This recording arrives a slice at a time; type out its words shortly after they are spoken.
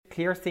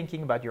Clear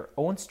thinking about your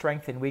own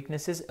strengths and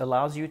weaknesses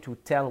allows you to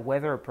tell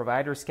whether a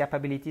provider's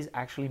capabilities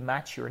actually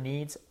match your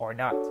needs or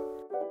not.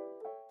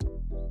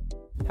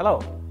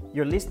 Hello,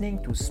 you're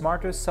listening to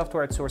Smarter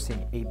Software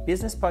Outsourcing, a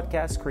business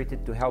podcast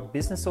created to help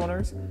business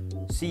owners,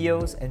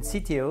 CEOs, and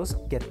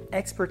CTOs get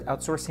expert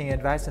outsourcing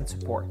advice and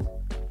support.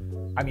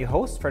 I'm your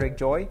host, Frederick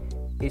Joy,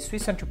 a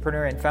Swiss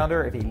entrepreneur and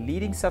founder of a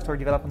leading software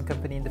development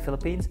company in the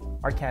Philippines,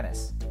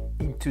 Arcanis.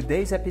 In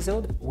today's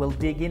episode, we'll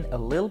dig in a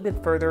little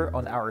bit further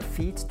on our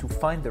feet to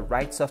find the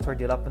right software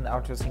development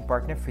outsourcing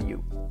partner for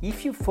you.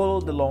 If you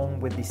followed along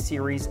with this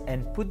series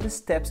and put the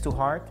steps to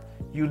heart,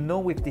 you'll know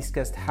we've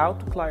discussed how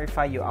to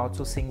clarify your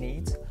outsourcing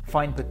needs,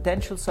 find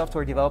potential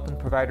software development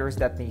providers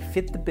that may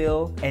fit the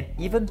bill, and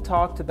even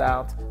talked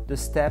about the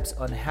steps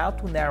on how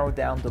to narrow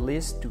down the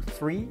list to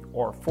 3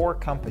 or 4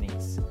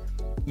 companies.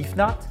 If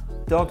not,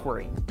 don't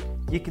worry.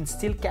 You can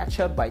still catch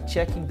up by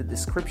checking the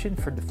description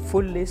for the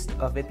full list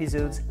of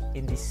episodes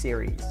in this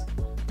series.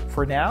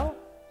 For now,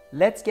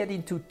 let's get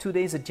into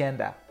today's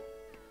agenda.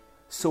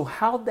 So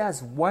how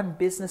does one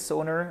business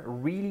owner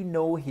really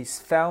know he's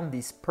found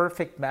this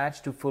perfect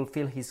match to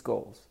fulfill his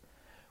goals?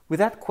 With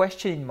that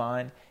question in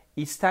mind,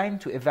 it's time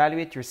to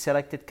evaluate your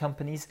selected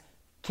companies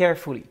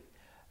carefully.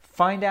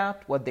 Find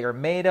out what they are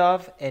made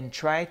of and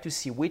try to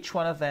see which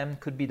one of them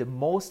could be the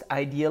most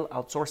ideal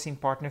outsourcing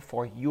partner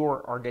for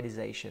your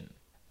organization.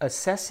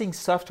 Assessing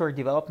software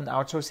development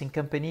outsourcing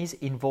companies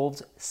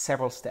involves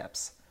several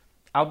steps.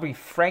 I'll be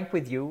frank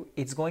with you,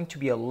 it's going to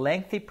be a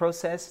lengthy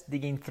process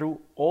digging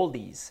through all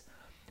these.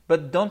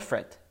 But don't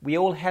fret, we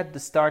all had to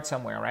start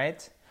somewhere,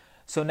 right?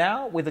 So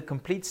now, with a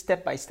complete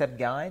step-by-step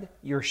guide,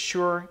 you're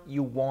sure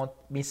you won't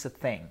miss a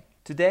thing.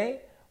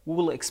 Today, we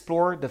will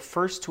explore the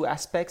first 2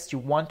 aspects you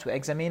want to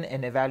examine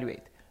and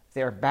evaluate,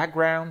 their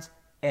backgrounds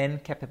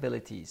and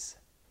capabilities.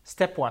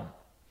 Step 1.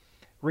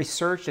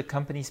 Research the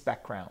company's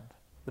background.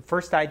 The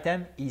first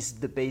item is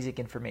the basic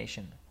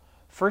information.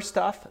 First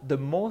off, the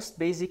most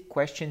basic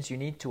questions you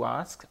need to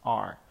ask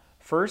are,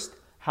 first,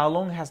 how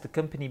long has the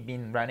company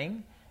been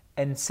running?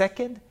 And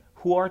second,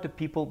 who are the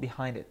people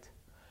behind it?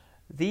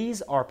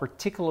 These are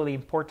particularly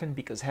important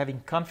because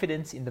having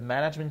confidence in the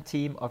management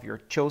team of your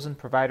chosen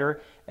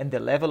provider and the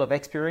level of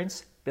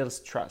experience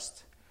builds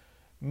trust.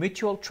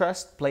 Mutual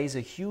trust plays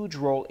a huge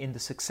role in the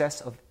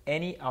success of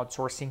any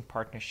outsourcing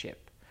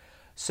partnership.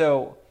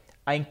 So,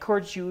 I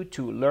encourage you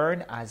to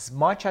learn as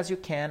much as you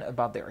can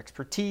about their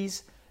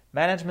expertise,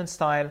 management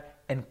style,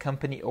 and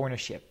company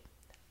ownership.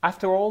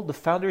 After all, the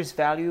founders'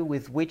 value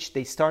with which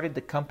they started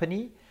the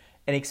company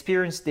and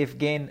experience they've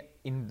gained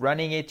in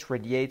running it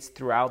radiates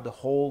throughout the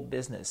whole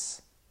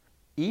business.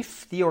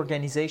 If the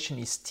organization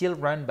is still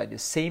run by the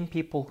same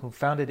people who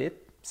founded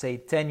it, say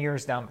 10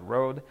 years down the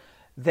road,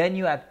 then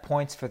you add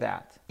points for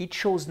that. It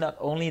shows not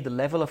only the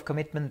level of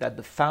commitment that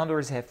the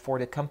founders have for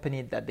the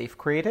company that they've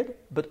created,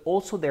 but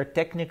also their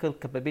technical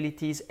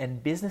capabilities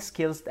and business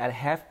skills that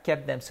have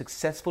kept them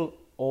successful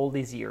all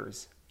these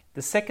years.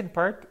 The second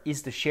part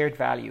is the shared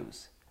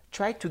values.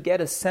 Try to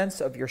get a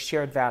sense of your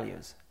shared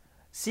values.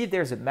 See if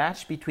there's a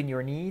match between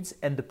your needs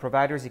and the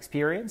provider's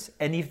experience,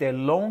 and if their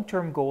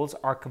long-term goals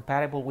are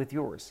compatible with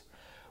yours.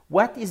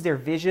 What is their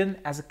vision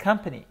as a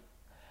company?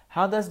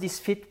 How does this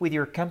fit with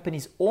your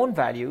company's own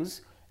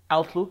values,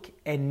 outlook,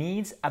 and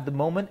needs at the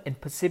moment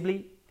and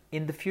possibly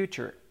in the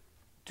future?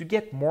 To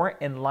get more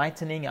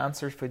enlightening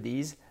answers for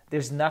these,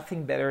 there's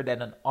nothing better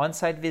than an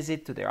on-site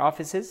visit to their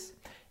offices,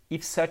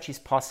 if such is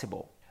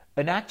possible.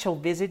 An actual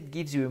visit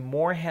gives you a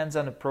more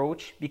hands-on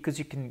approach because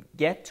you can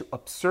get to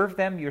observe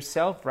them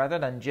yourself rather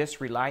than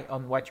just rely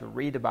on what you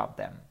read about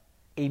them.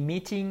 A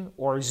meeting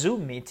or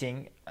Zoom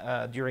meeting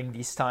during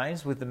these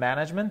times with the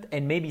management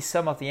and maybe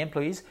some of the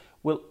employees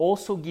will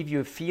also give you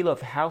a feel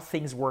of how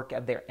things work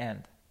at their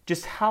end.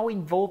 Just how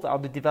involved are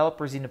the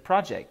developers in the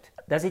project?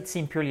 Does it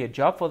seem purely a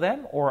job for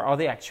them, or are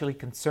they actually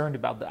concerned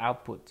about the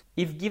output?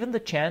 If given the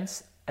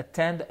chance,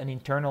 attend an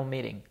internal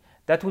meeting.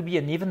 That would be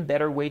an even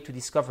better way to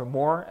discover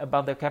more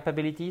about their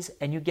capabilities,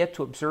 and you get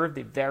to observe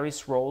the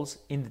various roles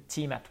in the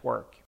team at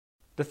work.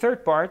 The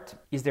third part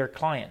is their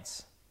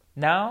clients.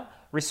 Now,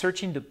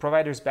 researching the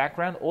provider's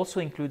background also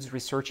includes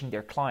researching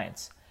their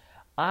clients.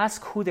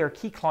 Ask who their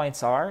key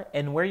clients are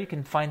and where you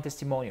can find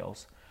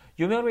testimonials.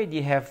 You may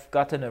already have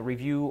gotten a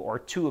review or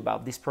 2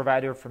 about this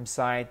provider from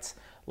sites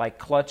like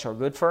Clutch or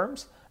Good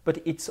Firms, but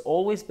it's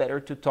always better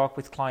to talk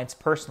with clients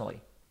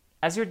personally.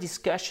 As your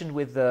discussion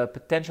with the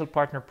potential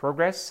partner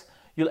progress,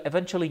 you'll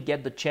eventually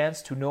get the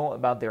chance to know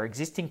about their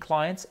existing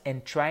clients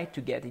and try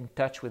to get in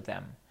touch with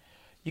them.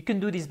 You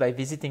can do this by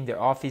visiting their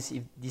office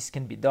if this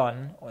can be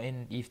done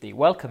and if they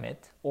welcome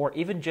it, or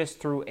even just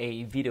through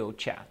a video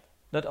chat.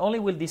 Not only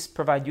will this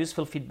provide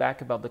useful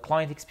feedback about the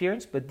client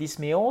experience, but this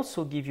may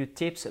also give you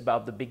tips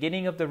about the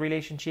beginning of the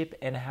relationship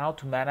and how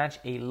to manage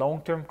a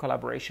long-term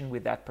collaboration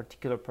with that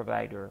particular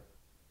provider.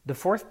 The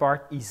fourth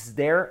part is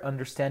their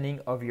understanding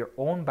of your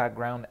own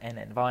background and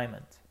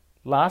environment.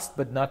 Last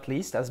but not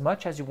least, as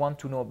much as you want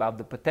to know about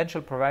the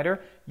potential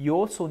provider, you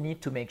also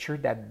need to make sure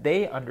that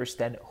they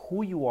understand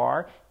who you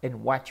are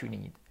and what you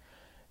need.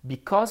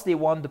 Because they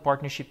want the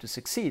partnership to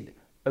succeed,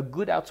 A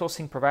good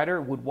outsourcing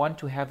provider would want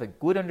to have a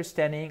good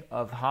understanding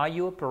of how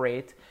you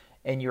operate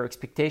and your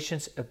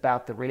expectations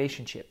about the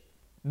relationship.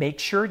 Make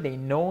sure they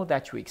know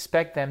that you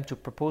expect them to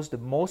propose the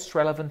most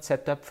relevant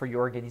setup for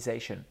your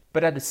organization,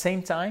 but at the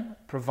same time,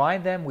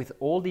 provide them with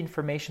all the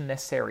information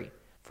necessary.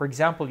 For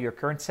example, your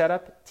current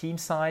setup, team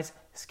size,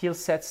 skill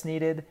sets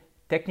needed,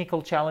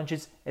 technical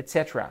challenges,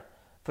 etc.,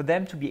 for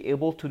them to be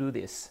able to do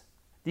this.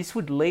 This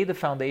would lay the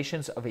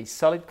foundations of a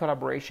solid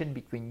collaboration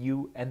between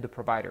you and the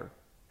provider.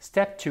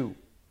 Step 2.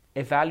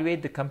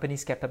 Evaluate the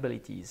company's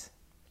capabilities.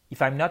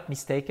 If I'm not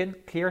mistaken,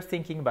 clear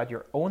thinking about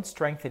your own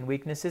strengths and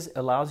weaknesses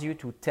allows you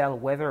to tell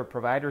whether a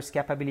provider's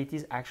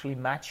capabilities actually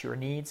match your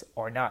needs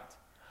or not.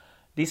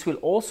 This will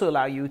also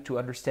allow you to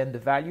understand the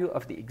value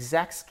of the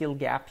exact skill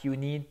gap you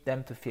need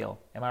them to fill.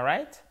 Am I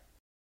right?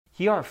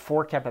 Here are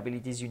 4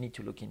 capabilities you need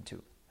to look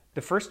into.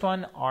 The first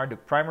one are the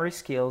primary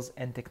skills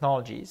and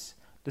technologies.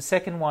 The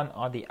second one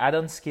are the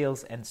add-on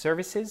skills and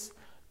services.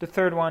 The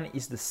third one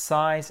is the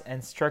size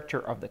and structure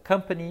of the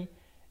company.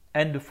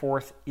 And the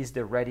fourth is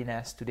the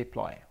readiness to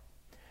deploy.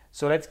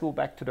 So let's go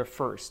back to the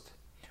first,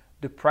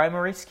 the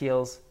primary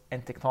skills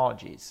and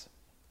technologies.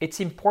 It's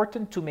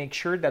important to make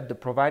sure that the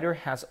provider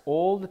has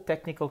all the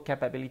technical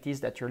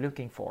capabilities that you're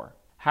looking for.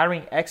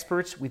 Hiring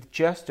experts with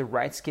just the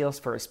right skills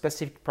for a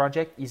specific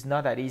project is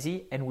not that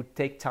easy and would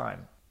take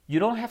time. You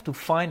don't have to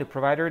find a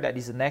provider that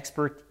is an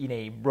expert in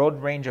a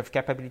broad range of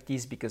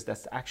capabilities because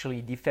that's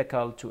actually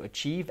difficult to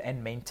achieve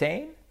and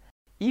maintain.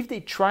 If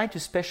they try to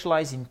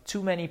specialize in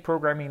too many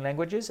programming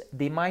languages,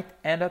 they might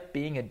end up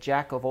being a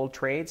jack of all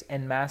trades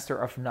and master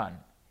of none.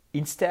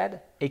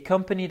 Instead, a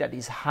company that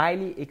is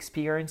highly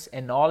experienced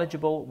and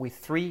knowledgeable with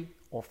 3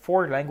 or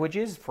 4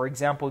 languages, for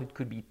example, it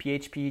could be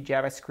PHP,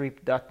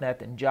 JavaScript,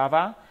 .NET, and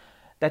Java,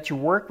 that you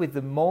work with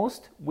the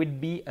most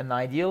would be an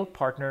ideal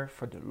partner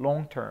for the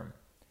long term.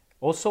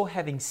 Also,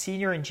 having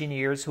senior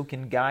engineers who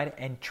can guide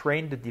and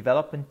train the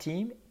development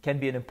team can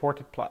be an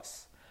important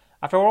plus.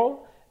 After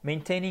all,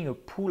 maintaining a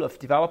pool of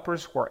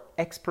developers who are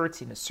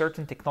experts in a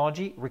certain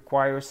technology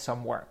requires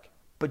some work.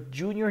 But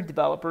junior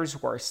developers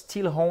who are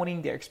still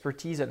honing their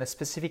expertise on a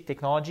specific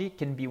technology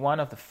can be one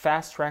of the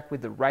fast track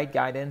with the right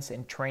guidance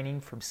and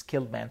training from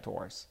skilled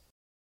mentors.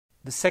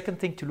 The second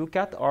thing to look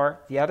at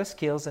are the other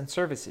skills and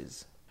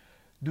services.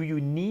 Do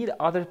you need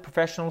other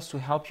professionals to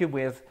help you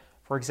with,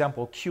 for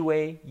example,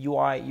 QA,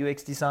 UI,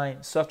 UX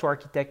design, software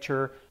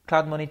architecture,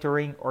 cloud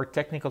monitoring, or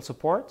technical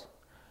support?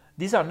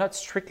 These are not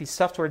strictly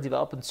software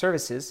development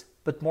services,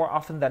 but more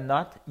often than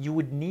not, you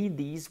would need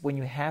these when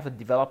you have a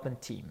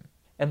development team.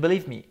 And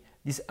believe me,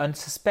 these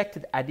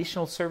unsuspected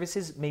additional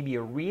services may be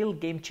a real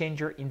game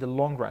changer in the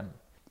long run.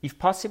 If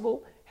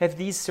possible, have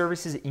these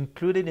services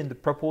included in the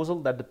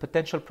proposal that the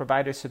potential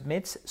provider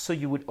submits so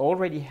you would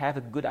already have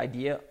a good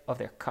idea of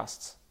their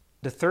costs.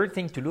 The third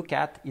thing to look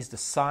at is the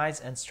size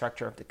and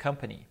structure of the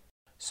company.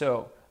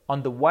 So,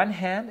 on the one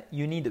hand,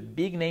 you need a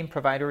big name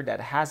provider that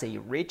has a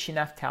rich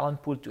enough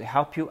talent pool to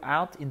help you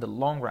out in the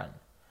long run.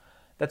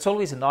 That's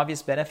always an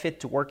obvious benefit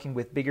to working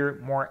with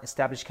bigger, more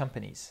established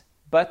companies.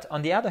 But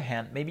on the other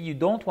hand, maybe you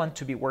don't want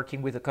to be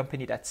working with a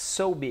company that's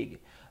so big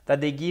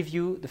that they give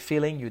you the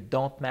feeling you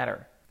don't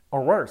matter.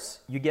 Or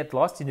worse, you get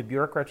lost in the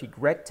bureaucratic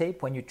red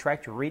tape when you try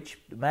to reach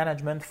the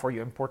management for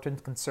your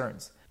important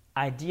concerns.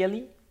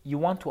 Ideally, you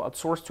want to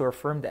outsource to a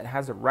firm that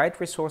has the right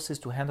resources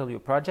to handle your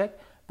project,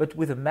 but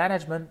with a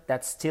management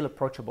that's still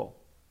approachable.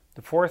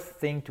 The fourth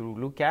thing to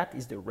look at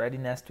is the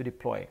readiness to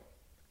deploy.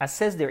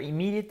 Assess their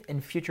immediate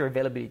and future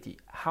availability.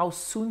 How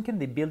soon can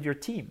they build your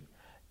team?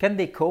 Can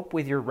they cope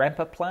with your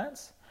ramp-up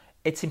plans?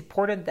 It's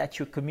important that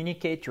you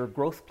communicate your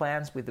growth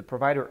plans with the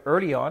provider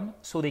early on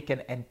so they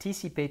can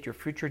anticipate your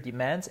future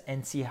demands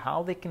and see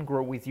how they can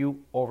grow with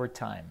you over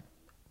time.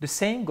 The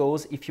same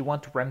goes if you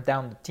want to ramp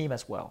down the team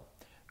as well.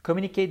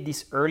 Communicate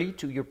this early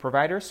to your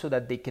provider so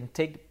that they can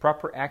take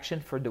proper action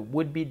for the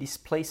would-be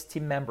displaced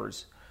team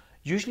members.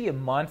 Usually a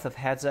month of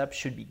heads up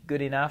should be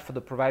good enough for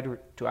the provider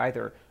to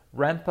either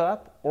ramp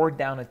up or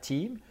down a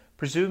team,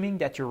 presuming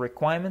that your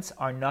requirements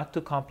are not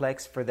too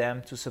complex for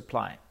them to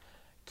supply.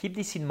 Keep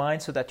this in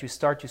mind so that you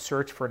start to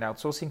search for an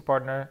outsourcing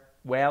partner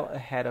well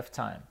ahead of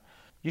time.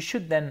 You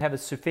should then have a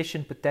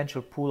sufficient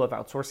potential pool of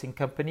outsourcing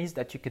companies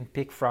that you can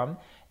pick from,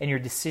 and your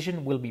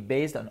decision will be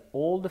based on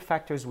all the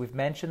factors we've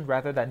mentioned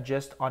rather than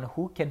just on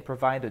who can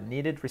provide the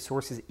needed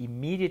resources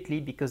immediately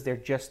because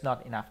there's just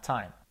not enough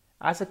time.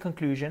 As a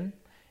conclusion,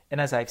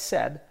 and as I've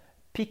said,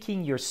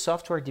 picking your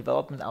software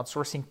development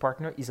outsourcing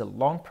partner is a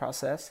long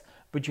process,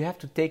 but you have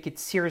to take it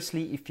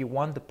seriously if you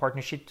want the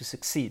partnership to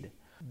succeed.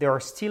 There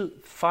are still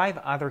 5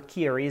 other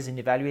key areas in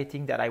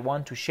evaluating that I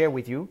want to share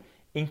with you,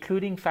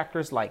 including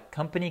factors like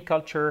company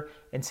culture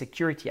and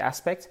security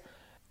aspects,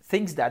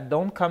 things that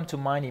don't come to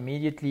mind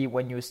immediately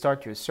when you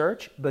start your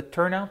search, but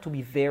turn out to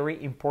be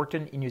very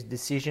important in your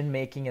decision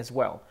making as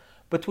well.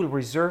 But we'll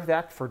reserve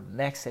that for the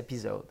next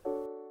episode.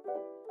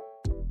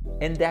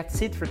 And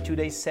that's it for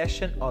today's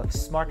session of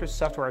Smarter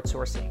Software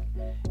Outsourcing.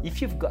 If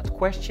you've got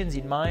questions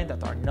in mind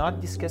that are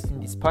not discussed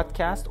in this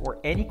podcast or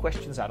any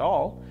questions at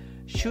all,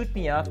 shoot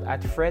me up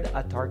at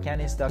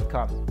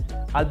fred@arcanis.com.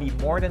 I'll be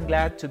more than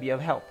glad to be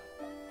of help.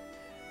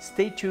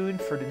 Stay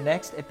tuned for the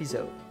next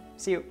episode.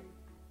 See you.